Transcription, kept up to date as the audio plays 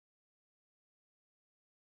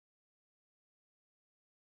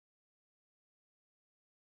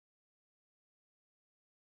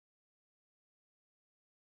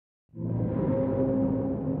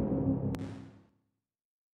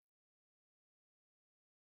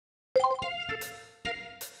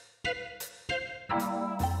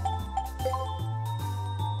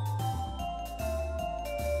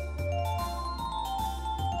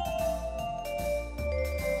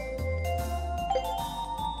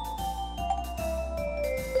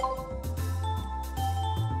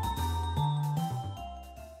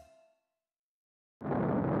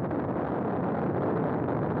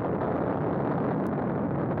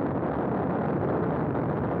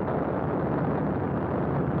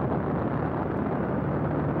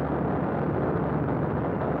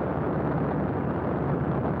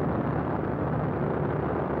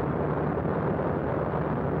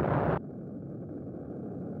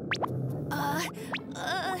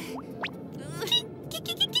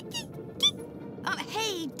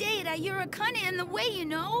Hey, Data, you're kinda in the way, you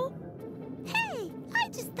know? Hey, I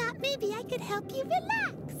just thought maybe I could help you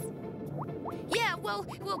relax. Yeah, well,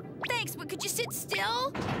 thanks, but could you sit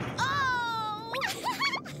still? Oh!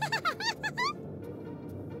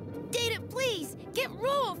 Data, please, get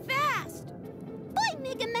roll fast! Boy,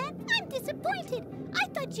 Mega Man, I'm disappointed. I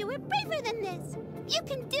thought you were braver than this. You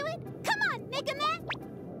can do it. Come on, Mega Man.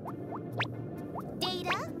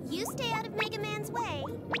 Data, you stay out of Mega Man's way.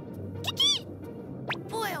 Kiki!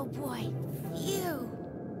 Boy, oh boy, phew.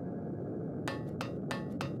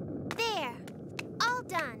 There, all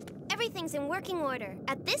done. Everything's in working order.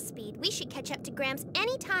 At this speed, we should catch up to Gramps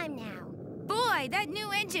any time now. Boy, that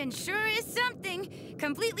new engine sure is something.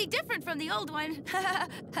 Completely different from the old one.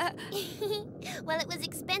 Well, it was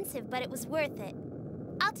expensive, but it was worth it.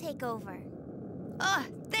 I'll take over. Oh,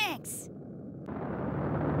 thanks.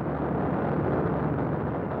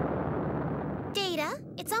 Data,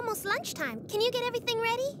 it's almost lunchtime. Can you get everything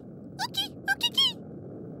ready? Okay.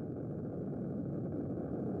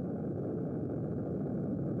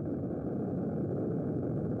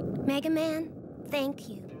 Mega Man, thank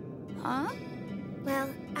you. Huh? Well,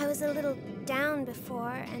 I was a little down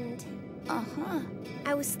before, and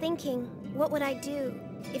I was thinking, what would I do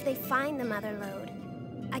if they find the mother lode?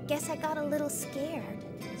 I guess I got a little scared.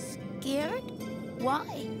 Scared?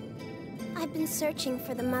 Why? I've been searching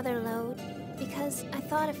for the mother lode because I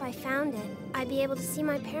thought if I found it, I'd be able to see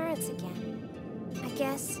my parents again. I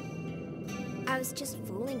guess I was just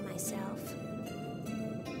fooling myself.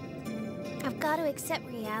 I've got to accept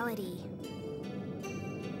reality.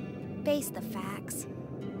 Face the facts.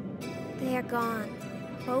 They are gone.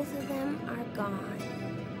 Both of them are gone.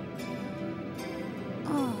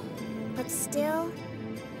 Oh. But still,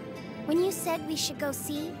 when you said we should go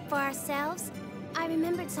see for ourselves, I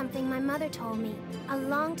remembered something my mother told me a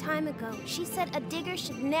long time ago. She said a digger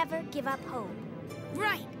should never give up hope.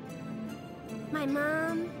 Right. My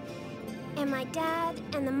mom and my dad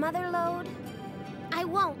and the mother lode, I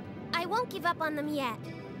won't give up on them yet.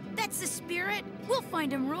 That's the spirit. We'll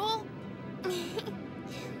find him, Roll.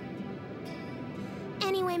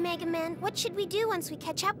 Anyway, Mega Man, what should we do once we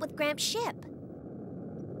catch up with Gramps' ship?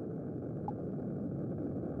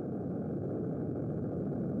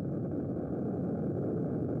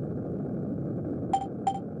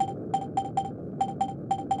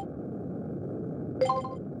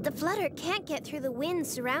 The Flutter can't get through the winds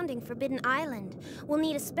surrounding Forbidden Island. We'll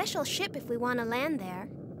need a special ship if we want to land there.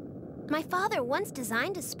 My father once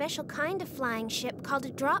designed a special kind of flying ship called a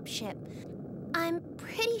drop ship. I'm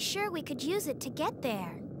pretty sure we could use it to get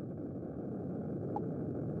there.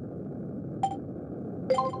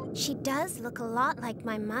 She does look a lot like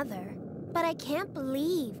my mother, but I can't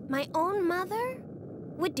believe my own mother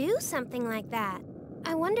would do something like that.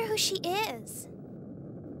 I wonder who she is.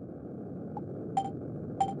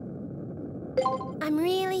 I'm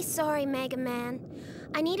really sorry, Mega Man.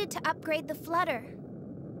 I needed to upgrade the Flutter.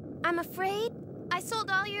 I'm afraid I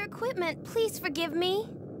sold all your equipment. Please forgive me.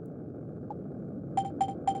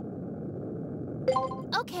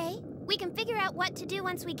 Okay, we can figure out what to do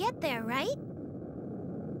once we get there, right?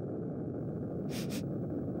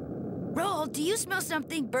 Roll, do you smell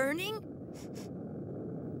something burning?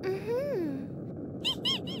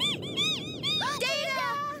 Data!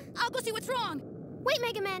 I'll go see what's wrong. Wait,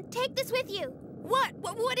 Mega Man, take this with you. What?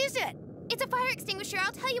 What is it? It's a fire extinguisher.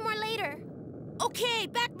 I'll tell you more later. Okay,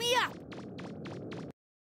 back me up.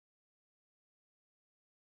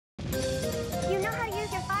 You know how to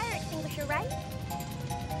use your fire extinguisher, right?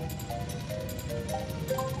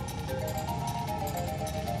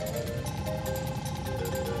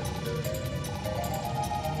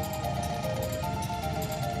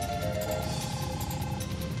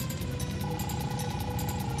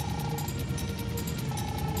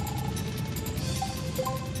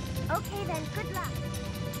 Okay then, good luck.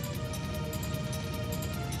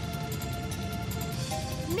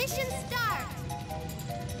 Mission start!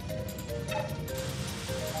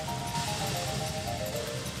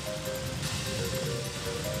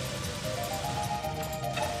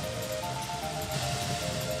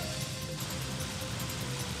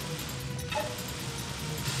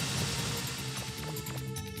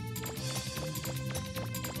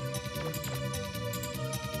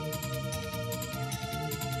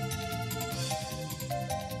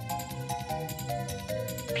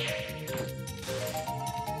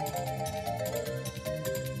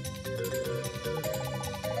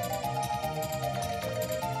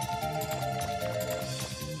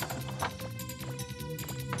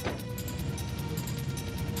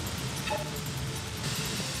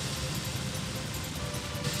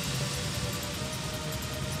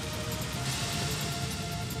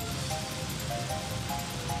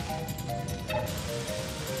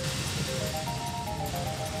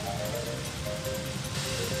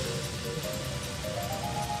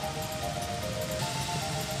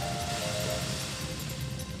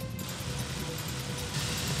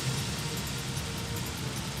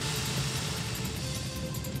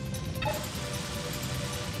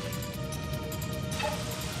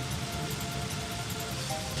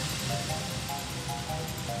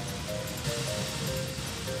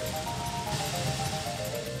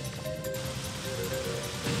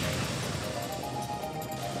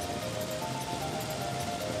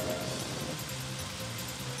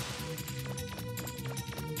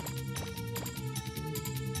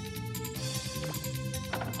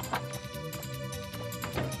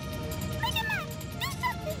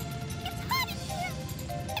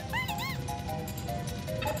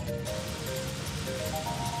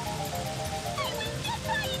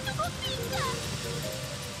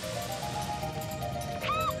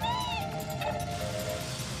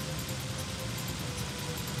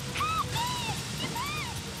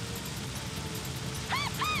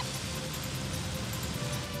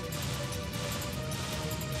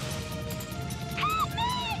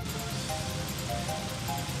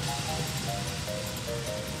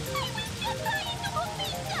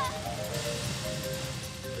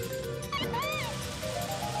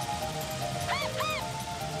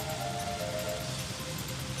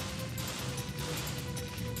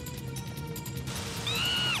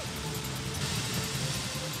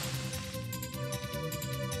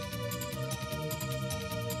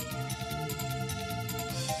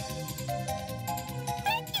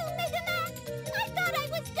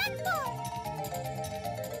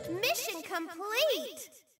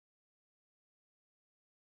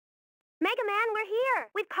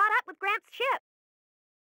 ship.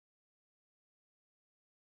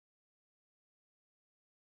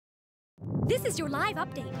 This is your live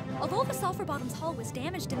update. Although the Sulphur Bottoms hull was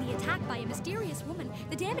damaged in the attack by a mysterious woman,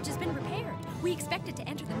 the damage has been repaired. We expect it to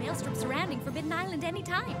enter the maelstrom surrounding Forbidden Island any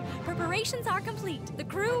time. Preparations are complete. The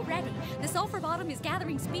crew ready. The Sulphur Bottom is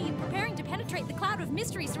gathering speed, preparing to penetrate the cloud of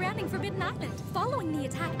mystery surrounding Forbidden Island. Following the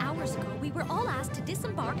attack hours ago, we were all asked to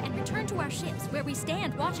disembark and return to our ships, where we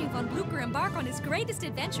stand watching Von Blucher embark on his greatest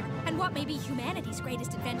adventure, and what may be humanity's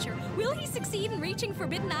greatest adventure. Will he succeed in reaching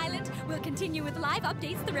Forbidden Island? We'll continue with live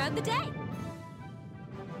updates throughout the day.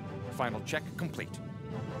 Final check complete.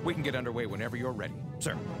 We can get underway whenever you're ready,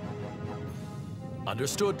 sir.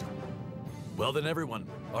 Understood. Well then, everyone,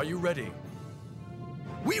 are you ready?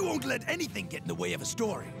 We won't let anything get in the way of a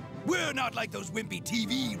story. We're not like those wimpy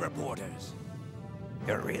TV reporters.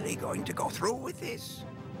 You're really going to go through with this?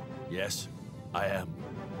 Yes, I am.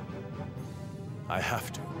 I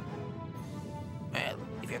have to. Well,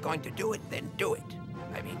 if you're going to do it, then do it.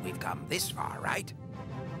 I mean, we've come this far, right?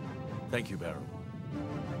 Thank you, Barrow.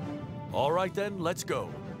 All right then, let's go.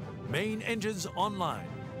 Main engines online.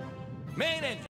 Main engine!